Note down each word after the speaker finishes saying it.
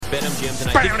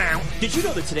BetMGM tonight. Did you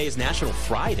know that today is National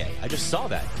Friday? I just saw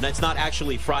that. And it's not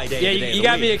actually Friday. Yeah, you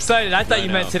got me excited. I thought you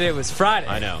meant today was Friday.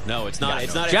 I know. No, it's not.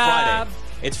 It's not job.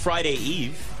 Friday. It's Friday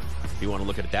Eve, if you want to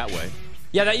look at it that way.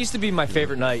 Yeah, that used to be my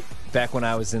favorite night back when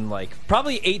I was in, like,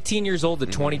 probably 18 years old to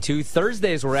 22.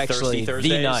 Thursdays were actually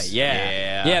the night.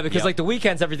 Yeah, because, like, the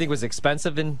weekends, everything was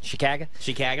expensive in Chicago.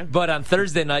 But on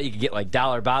Thursday night, you could get, like,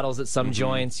 dollar bottles at some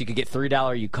joints. You could get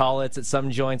 $3 you-call-its at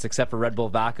some joints, except for Red Bull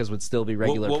vodkas would still be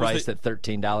regular priced at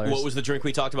 $13. What was the drink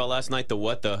we talked about last night? The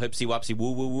what? The hipsy-wopsy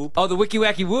woo-woo-whoop? Oh, the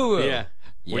Wiki-Wacky-Woo-Woo. Yeah.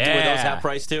 Were those half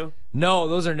price too? No,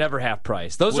 those are never half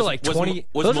price. Those are like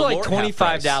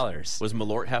 $25. Was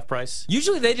Malort half price?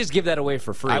 Usually they just give that away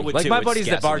for free. I would like too. My buddies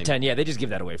that bartend, they just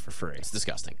give that away for free. It's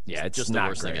disgusting. Yeah, it's just not the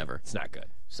worst great. thing ever. It's not good.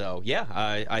 So yeah,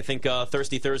 I think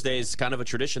Thirsty Thursday is kind of a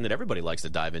tradition that everybody likes to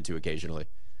dive into occasionally.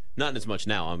 Not as much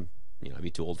now. I'd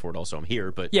be too old for it. Also, I'm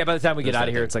here, but yeah. By the time we get out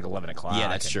of here, it's like 11 o'clock. Yeah,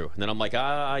 that's true. And then I'm like,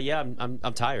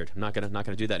 I'm tired. I'm not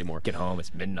gonna do that anymore. Get home.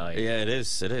 It's midnight. Yeah, it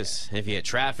is. It is. If you hit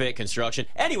traffic, construction.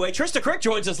 Anyway, Trysta Krick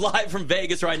joins us live from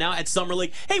Vegas right now at Summer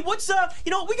League. Hey, what's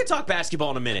we can talk basketball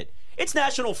in a minute. It's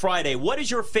National Friday. What is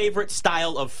your favorite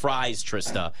style of fries,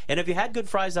 Trysta? And have you had good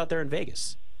fries out there in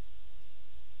Vegas?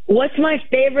 What's my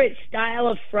favorite style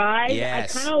of fries?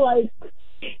 Yes.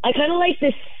 I kind of like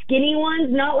the skinny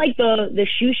ones, not like the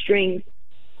shoestrings,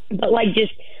 but like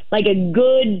just like a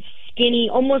good skinny,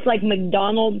 almost like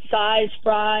McDonald's size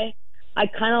fry. I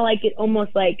kind of like it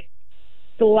almost like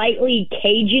slightly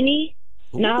Cajun-y,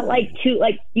 not like too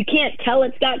like you can't tell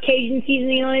it's got Cajun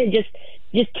seasoning on it. It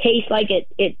just tastes like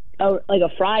like a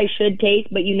fry should taste,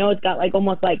 but it's got like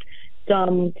almost like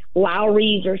some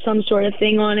Lowry's or some sort of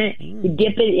thing on it. You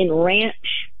dip it in ranch.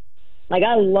 Like,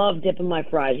 I love dipping my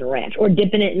fries in ranch or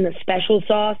dipping it in the special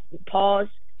sauce, Paws,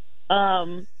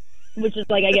 which is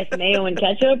like, I guess, mayo and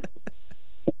ketchup.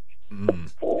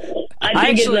 I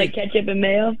think it's like ketchup and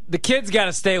mayo. The kids got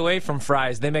to stay away from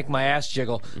fries. They make my ass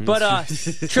jiggle. But,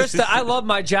 Trysta, I love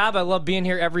my job. I love being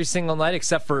here every single night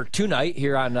except for tonight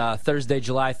here on Thursday,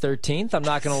 July 13th. I'm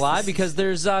not going to lie because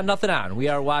there's nothing on. We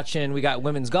got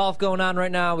women's golf going on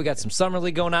right now. We got some summer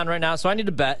league going on right now. So I need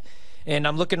to bet. And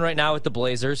I'm looking right now at the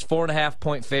Blazers,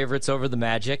 4.5-point favorites over the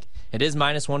Magic. It is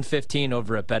minus 115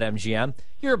 over at BetMGM.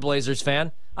 You're a Blazers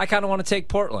fan. I kind of want to take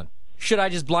Portland. Should I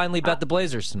just blindly bet the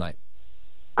Blazers tonight?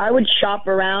 I would shop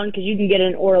around because you can get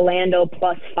an Orlando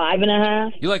plus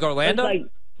 5.5. You like Orlando?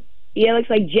 It looks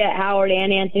like Jet Howard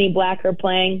and Anthony Black are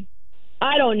playing.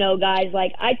 I don't know, guys.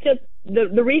 Like, I took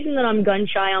the reason that I'm gun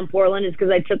shy on Portland is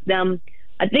because I took them.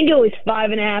 I think it was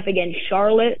 5.5 against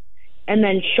Charlotte. And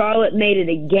then Charlotte made it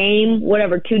a game,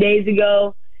 2 days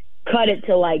ago, cut it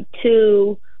to like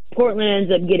 2. Portland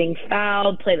ends up getting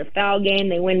fouled, play the foul game.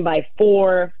 They win by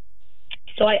 4.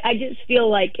 So I just feel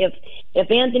like if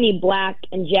Anthony Black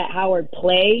and Jet Howard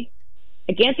play,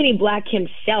 like Anthony Black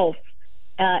himself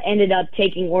ended up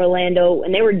taking Orlando,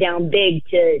 and they were down big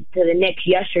to the Knicks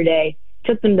yesterday,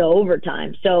 took them to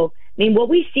overtime. So, I mean, what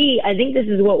we see, I think this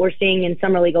is what we're seeing in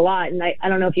Summer League a lot. And I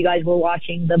don't know if you guys were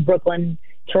watching the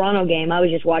Brooklyn-Toronto game. I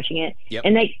was just watching it. Yep.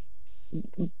 And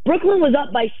Brooklyn was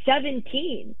up by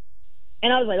 17.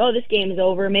 And I was like, oh, this game is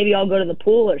over. Maybe I'll go to the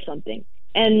pool or something.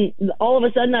 And all of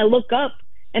a sudden I look up,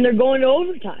 and they're going to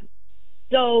overtime.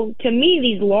 So to me,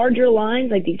 these larger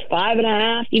lines, like these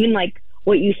 5.5, even like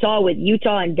what you saw with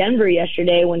Utah and Denver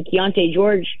yesterday when Keontae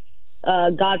George,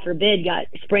 God forbid,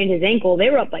 sprained his ankle, they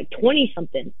were up like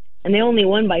 20-something, and they only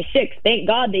won by 6. Thank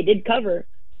God they did cover,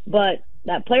 but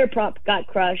that player prop got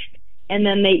crushed, and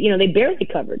then they barely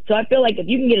covered. So I feel like if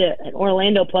you can get an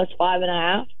Orlando plus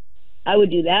 5.5, I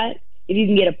would do that. If you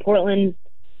can get a Portland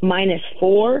minus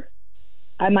 4,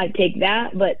 I might take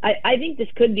that, but I think this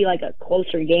could be like a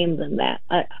closer game than that.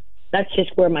 That's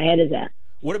just where my head is at.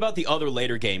 What about the other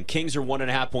later game? Kings are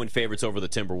 1.5-point favorites over the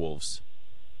Timberwolves.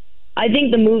 I think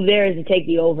the move there is to take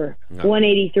the over. No.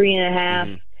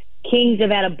 183.5. Kings have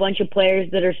had a bunch of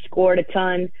players that are scored a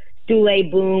ton.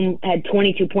 Dule Boom had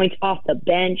 22 points off the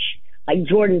bench. Like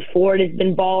Jordan Ford has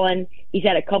been balling. He's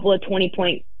had a couple of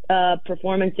 20-point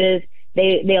performances.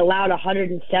 They allowed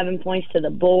 107 points to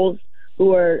the Bulls,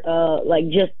 who are like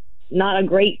just not a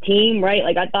great team, right?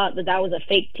 Like I thought that was a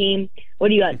fake team. What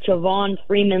do you got? Javon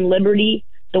Freeman Liberty.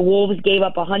 The Wolves gave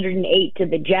up 108 to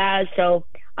the Jazz. So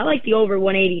I like the over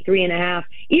 183.5.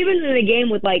 Even in a game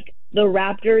with like the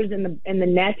Raptors and the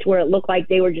Nets, where it looked like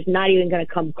they were just not even going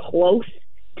to come close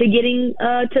to getting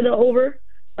to the over.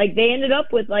 Like they ended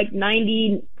up with like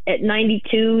 90 at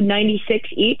 92, 96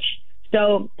 each.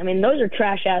 So I mean, those are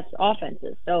trash ass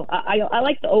offenses. So I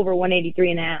like the over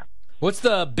 183.5. What's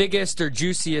the biggest or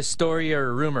juiciest story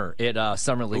or rumor at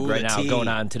Summer League right now going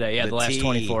on today? Yeah, the last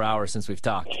 24 hours since we've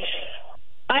talked.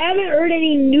 I haven't heard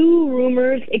any new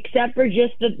rumors except for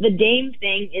just the Dame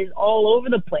thing is all over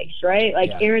the place, right? Like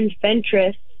Aaron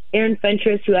Fentress,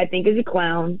 who I think is a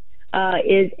clown,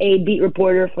 is a beat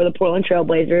reporter for the Portland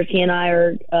Trailblazers. He and I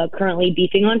are currently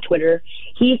beefing on Twitter.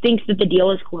 He thinks that the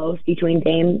deal is close between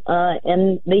Dame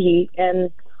and the Heat,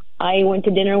 and I went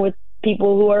to dinner with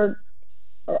people who are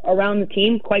around the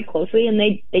team quite closely, and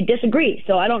they disagree.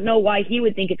 So I don't know why he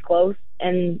would think it's close,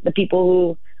 and the people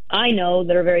who I know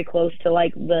that are very close to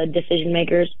like the decision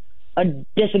makers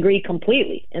disagree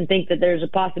completely and think that there's a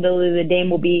possibility that Dame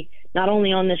will be not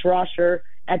only on this roster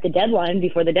at the deadline,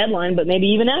 before the deadline, but maybe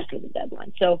even after the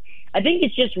deadline. So I think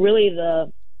it's just really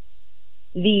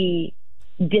the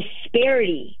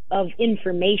disparity of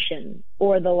information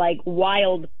or the like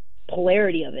wild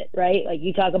polarity of it, right? Like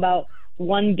you talk about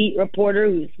one beat reporter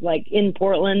who's like in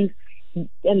Portland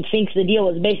and thinks the deal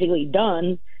is basically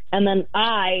done. And then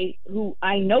I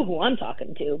know who I'm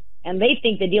talking to, and they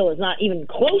think the deal is not even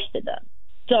close to done.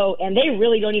 So, and they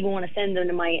really don't even want to send them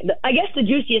to Miami. I guess the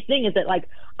juiciest thing is that, like,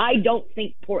 I don't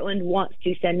think Portland wants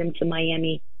to send him to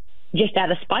Miami just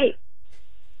out of spite.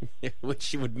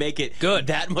 Which would make it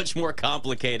that much more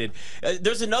complicated.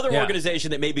 There's another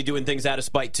organization that may be doing things out of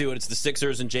spite, too, and it's the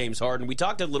Sixers and James Harden. We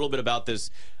talked a little bit about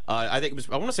this. I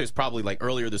want to say it was probably like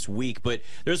earlier this week, but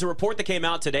there's a report that came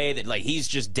out today that like he's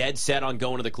just dead set on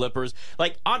going to the Clippers.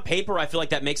 Like on paper, I feel like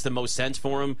that makes the most sense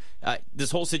for him.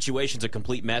 This whole situation's a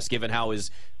complete mess given how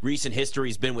his recent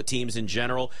history's been with teams in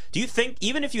general. Do you think,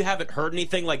 even if you haven't heard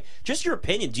anything, like just your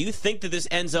opinion, do you think that this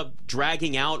ends up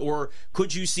dragging out, or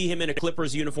could you see him in a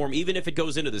Clippers uniform even if it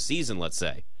goes into the season, let's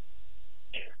say?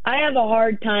 I have a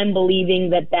hard time believing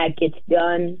that gets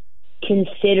done,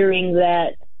 considering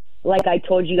that, like I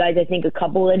told you guys, I think a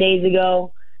couple of days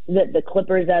ago, that the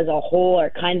Clippers as a whole are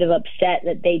kind of upset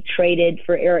that they traded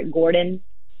for Eric Gordon,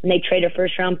 and they trade a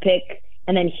first-round pick,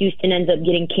 and then Houston ends up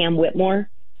getting Cam Whitmore.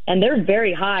 And they're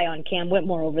very high on Cam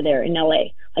Whitmore over there in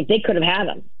L.A. Like, they could have had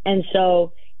him. And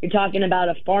so you're talking about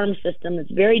a farm system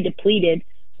that's very depleted.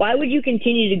 Why would you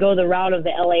continue to go the route of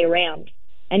the L.A. Rams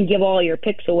and give all your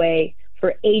picks away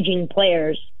for aging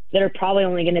players that are probably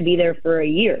only going to be there for a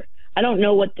year? I don't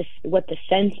know what the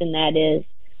sense in that is.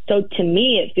 So to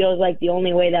me, it feels like the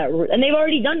only way that, and they've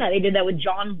already done that. They did that with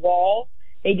John Wall.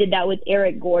 They did that with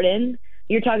Eric Gordon.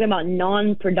 You're talking about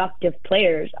non-productive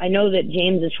players. I know that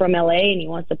James is from LA and he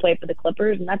wants to play for the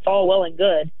Clippers, and that's all well and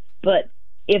good. But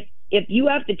if you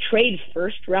have to trade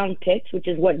first-round picks, which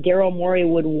is what Daryl Morey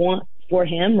would want for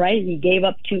him, right? He gave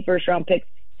up 2 first-round picks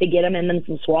to get him and then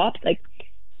some swaps. Like,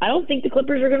 I don't think the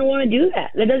Clippers are going to want to do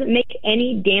that. That doesn't make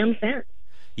any damn sense.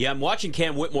 Yeah, I'm watching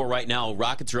Cam Whitmore right now.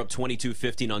 Rockets are up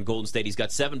 22-15 on Golden State. He's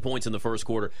got 7 points in the first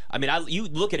quarter. I mean, you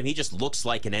look at him, he just looks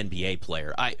like an NBA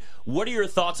player. What are your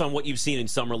thoughts on what you've seen in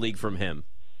Summer League from him?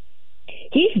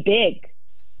 He's big.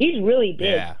 He's really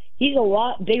big. Yeah. He's a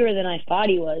lot bigger than I thought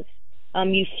he was.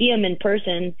 You see him in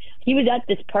person. He was at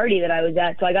this party that I was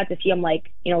at, so I got to see him,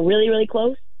 like, really, really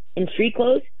close, in street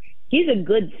clothes. He's a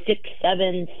good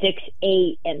 6'7",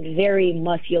 6'8", and very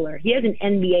muscular. He has an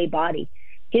NBA body.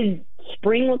 His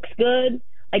spring looks good.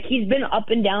 Like, he's been up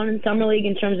and down in Summer League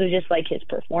in terms of just, like, his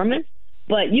performance.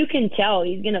 But you can tell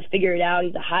he's going to figure it out.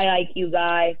 He's a high IQ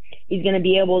guy. He's going to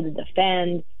be able to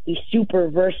defend. He's super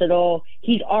versatile.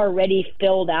 He's already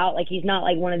filled out. Like, he's not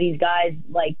like one of these guys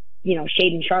like,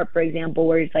 Shaden Sharp, for example,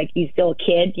 where he's like, he's still a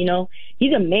kid,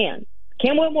 He's a man.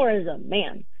 Cam Whitmore is a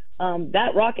man.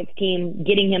 That Rockets team,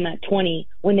 getting him at 20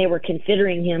 when they were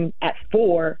considering him at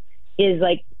 4 is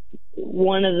like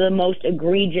one of the most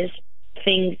egregious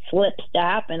slips to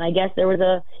happen. I guess there was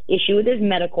a issue with his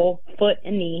medical, foot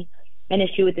and knee, an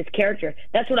issue with his character.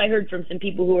 That's what I heard from some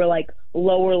people who are like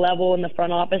lower level in the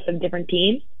front office of different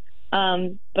teams.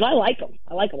 But I like him.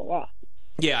 I like him a lot.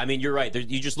 Yeah, I mean, you're right.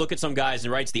 You just look at some guys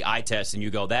and it's the eye test, and you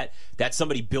go, that's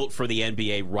somebody built for the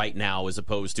NBA right now, as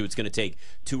opposed to it's going to take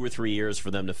 2 or 3 years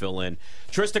for them to fill in.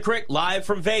 Trysta Krick, live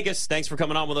from Vegas. Thanks for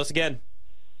coming on with us again.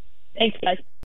 Thanks, guys.